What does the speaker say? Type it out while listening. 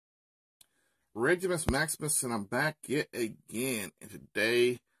Regimus Maximus, and I'm back yet again. And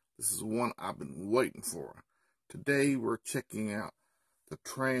today, this is one I've been waiting for. Today, we're checking out the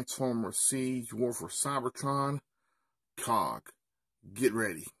Transformers Siege War For Cybertron Cog. Get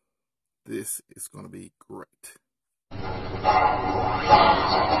ready. This is going to be great.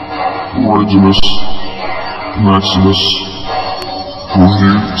 Regimus Maximus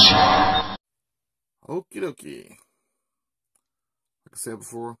reviews. Okie dokie. Like I said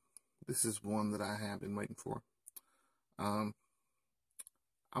before, this is one that I have been waiting for. I'm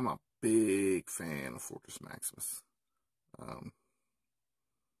a big fan of Fortress Maximus.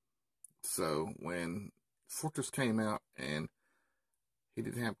 So when Fortress came out and he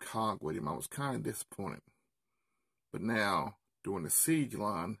didn't have Cog with him, I was kind of disappointed. But now, during the Siege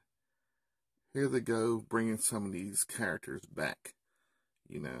line, here they go, bringing some of these characters back.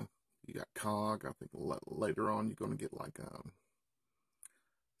 You know, you got Cog. I think later on you're going to get like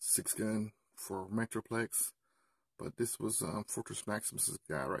 6-gun for Metroplex. But this was Fortress Maximus'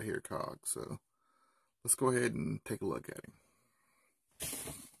 guy right here, Cog. So let's go ahead and take a look at him.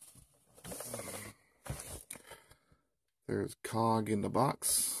 There's Cog in the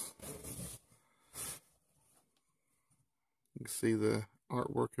box. You can see the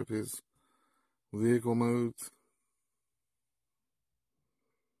artwork of his vehicle modes.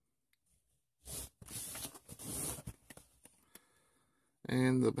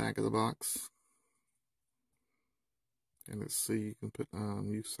 And the back of the box. And let's see, you can put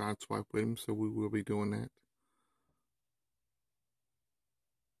use sideswipe with him, so we will be doing that.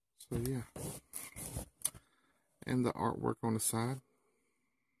 So yeah. And the artwork on the side.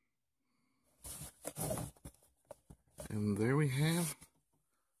 And there we have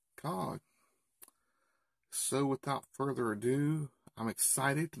Cog. So without further ado, I'm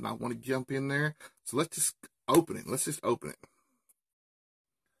excited and I want to jump in there. So let's just open it. Let's just open it.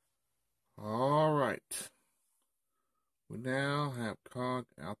 All right. We now have Cog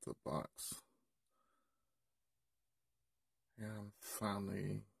out the box. And I'm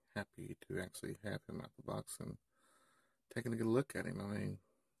finally happy to actually have him out the box and taking a good look at him. I mean,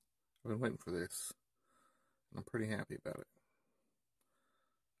 I've been waiting for this. And I'm pretty happy about it.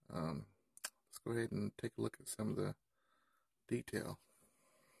 Let's go ahead and take a look at some of the detail.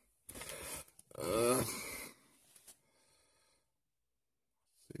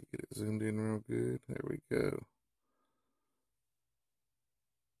 See, get it zoomed in real good. There we go.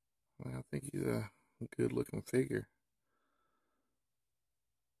 Well, I think he's a good looking figure.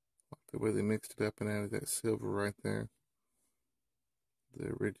 Like the way they mixed it up and added that silver right there.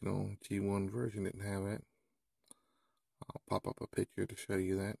 The original G1 version didn't have that. I'll pop up a picture to show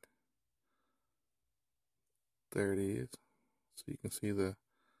you that. There it is. So you can see the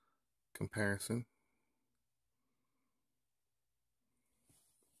comparison.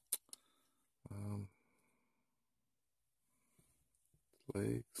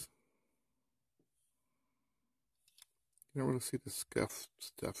 Legs. You don't really see the scuff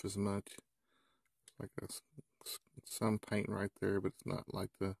stuff as much. It's like some paint right there, but it's not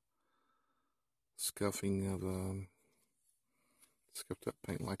like the scuffing of scuffed up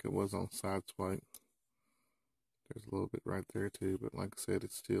paint like it was on Sideswipe. There's a little bit right there too, but like I said,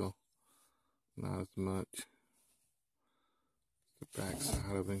 it's still not as much. The back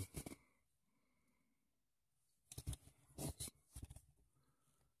side of him.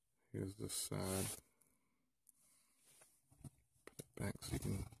 Here's the side. Put it back so you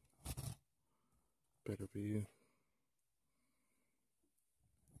can better view.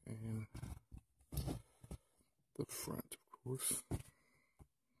 And the front, of course.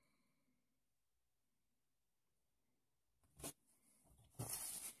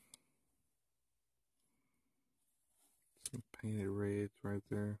 Some painted reds right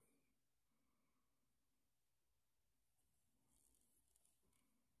there.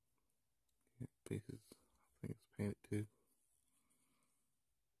 Pieces, I think it's painted too.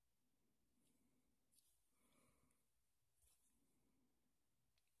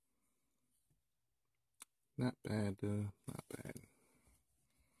 Not bad, not bad.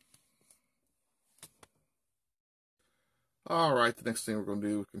 All right, the next thing we're going to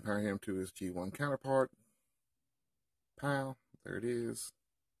do is compare him to his G1 counterpart. Pow, there it is.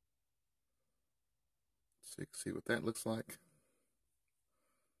 So you can see what that looks like.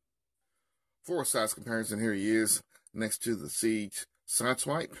 For a size comparison, here he is next to the Siege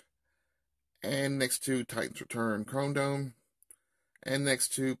Sideswipe, and next to Titan's Return Chrome Dome, and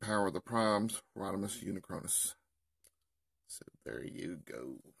next to Power of the Primes Regimus Unicronus. So there you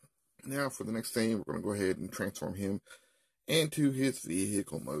go. Now for the next thing, we're going to go ahead and transform him into his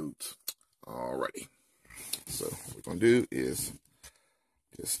vehicle modes. Alrighty. So what we're going to do is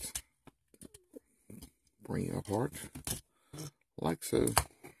just bring it apart like so.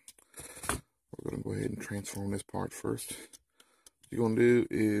 We're going to go ahead and transform this part first. What you're going to do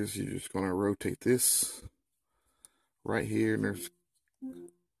is you're just going to rotate this right here, and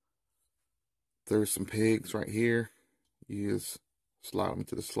there's some pegs right here. You just slide them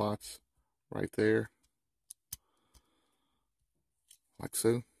into the slots right there, like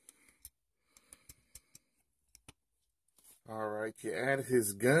so. Alright, you added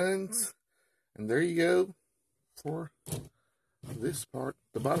his guns, and there you go for this part,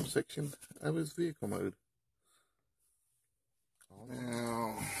 the bottom section of his vehicle mode.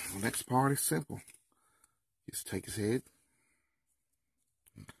 Now, the next part is simple. Just take his head,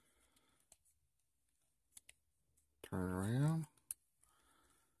 turn around,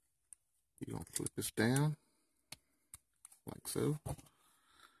 you're going to flip this down, like so.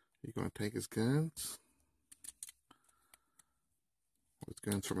 You're going to take his guns,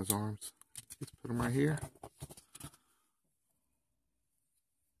 from his arms, just put them right here.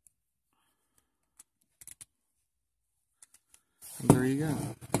 And there you go.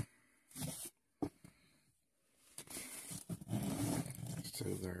 So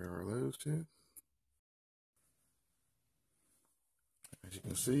there are those two. As you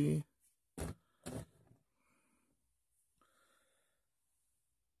can see.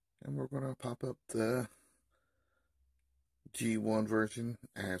 And we're going to pop up the G1 version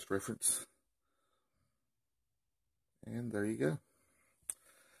as reference. And there you go.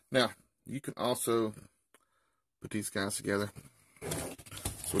 Now, you can also put these guys together.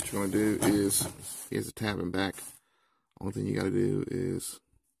 So what you're going to do is, here's the tab and back. Only thing you got to do is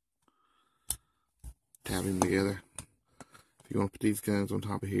tab them together. If you want to put these guns on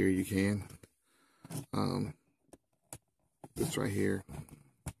top of here, you can. This right here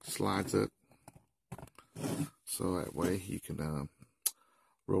slides up, so that way you can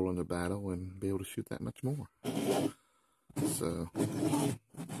roll into battle and be able to shoot that much more. So,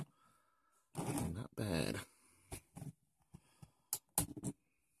 not bad.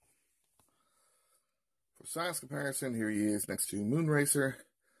 For size comparison, here he is next to Moonracer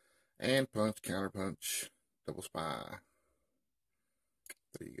and Punch, Counter Punch, Double Spy.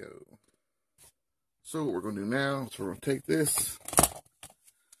 There you go. So what we're going to do now is we're going to take this,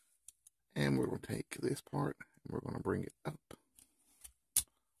 and we're going to take this part, and we're going to bring it up,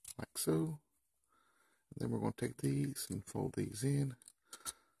 like so. And then we're going to take these and fold these in,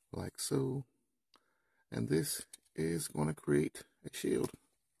 like so. And this is going to create a shield.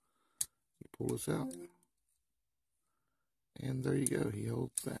 You pull this out, and there you go. He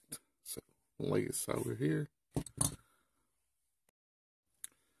holds that. So lay this over here.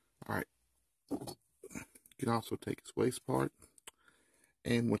 Alright. You can also take his waist part.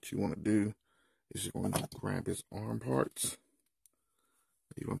 And what you want to do is you're going to grab his arm parts.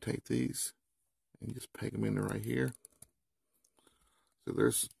 You're going to take these and just peg them in there right here. So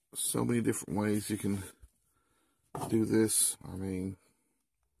there's so many different ways you can do this. I mean,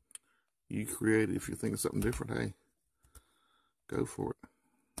 you create it. If you think of something different, hey, go for it.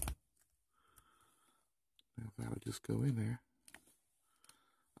 Now if that'll just go in there,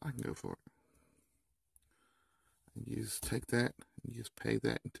 I can go for it. And you just take that and you just peg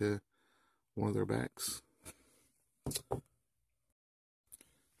that into one of their backs.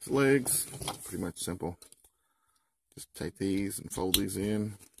 His legs, pretty much simple. Just take these and fold these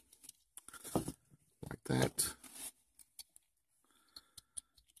in like that.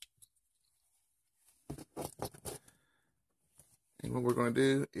 And what we're going to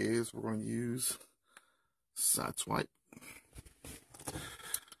do is we're going to use side swipe.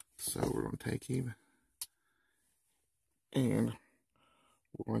 So we're going to take him and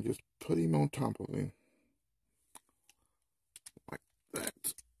we're going to just put him on top of him like that.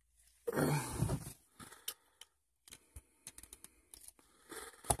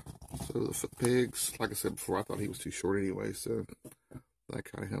 So the foot pegs, like I said before, I thought he was too short anyway, so that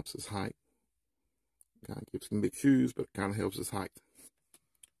kind of helps his height. Kind of gives him big shoes, but it kind of helps his height.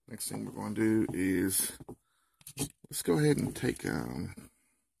 Next thing we're going to do is, let's go ahead and take, it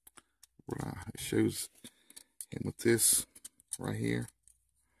shows him with this right here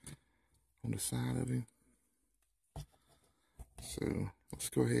on the side of him. So let's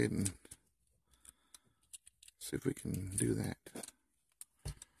go ahead and see if we can do that.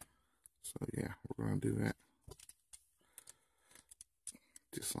 So yeah, we're going to do that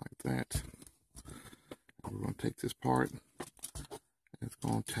just like that. We're going to take this part and it's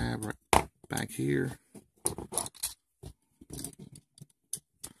going to tab right back here.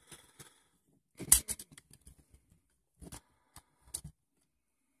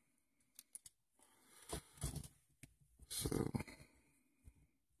 So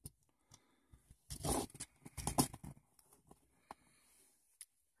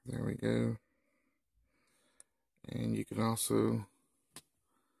we go. And you can also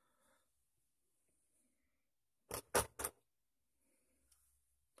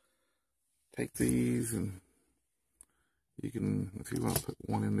take these, and you can, if you want to put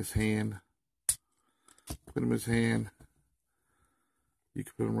one in his hand, put him in his hand. You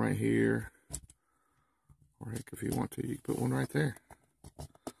can put them right here, or heck, if you want to, you can put one right there.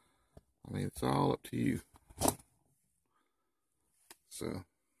 I mean, it's all up to you. So,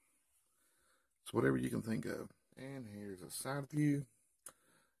 it's whatever you can think of. And here's a side view.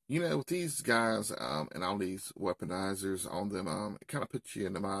 You know, with these guys and all these weaponizers on them, it kind of puts you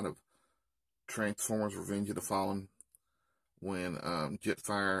in the mind of Transformers Revenge of the Fallen, when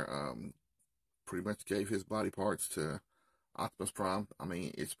Jetfire pretty much gave his body parts to Optimus Prime. I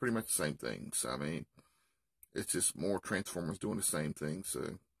mean, it's pretty much the same thing. So, I mean, it's just more Transformers doing the same thing.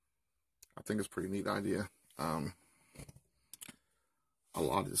 So, I think it's a pretty neat idea. A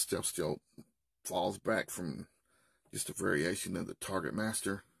lot of this stuff still falls back from just a variation of the Target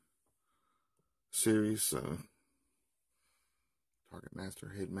Master series. So, Target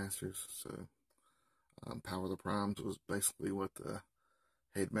Master, Headmasters. So, Power of the Primes was basically what the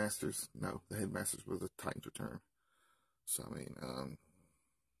Headmasters, no, the Headmasters was the Titans Return. So, I mean, I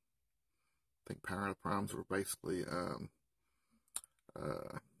think Power of the Primes were basically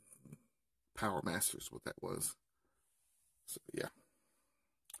Power Masters, what that was. So, yeah.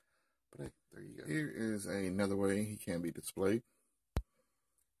 But hey, there you go. Here is another way he can be displayed.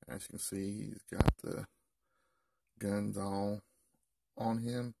 As you can see, he's got the guns all on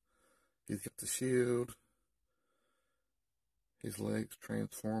him. He's got the shield. His legs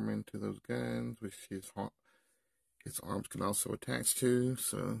transform into those guns, which his arms can also attach to.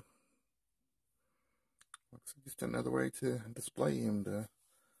 So, just another way to display him, to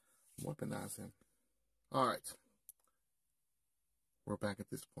weaponize him. Alright. We're back at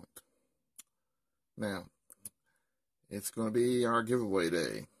this point. Now, it's going to be our giveaway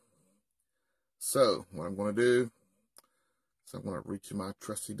day. So, what I'm going to do is I'm going to reach in my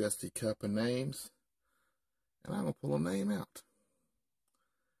trusty dusty cup of names, and I'm going to pull a name out.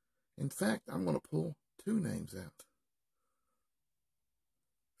 In fact, I'm going to pull 2 names out.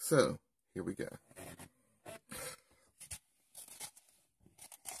 So, here we go.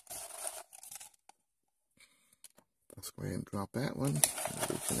 Let's go ahead and drop that one.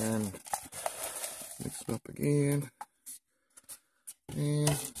 Reach in there and mix it up again.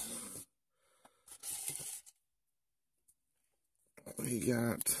 And we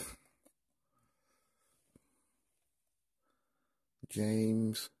got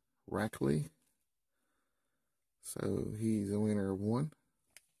James Rackley. So he's a winner of 1.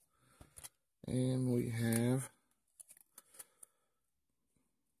 And we have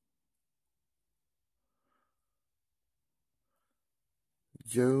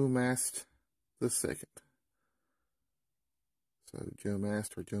Joe Mast the Second. So Joe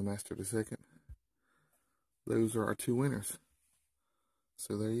Mast or Joe Master the Second. Those are our 2 winners.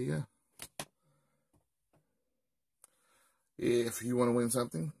 So there you go. If you want to win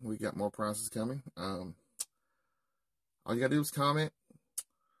something, we got more prizes coming. All you gotta do is comment,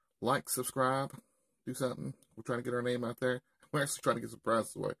 like, subscribe, do something. We're trying to get our name out there. We're actually trying to get some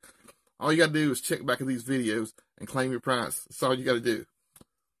prizes away. All you gotta do is check back at these videos and claim your prize. That's all you gotta do.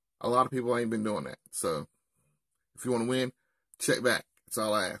 A lot of people ain't been doing that. So, if you want to win, check back. That's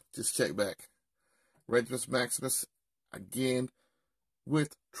all I ask. Just check back. Regimus Maximus, again,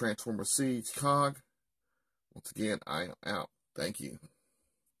 with Transformers Siege Cog. Once again, I am out. Thank you.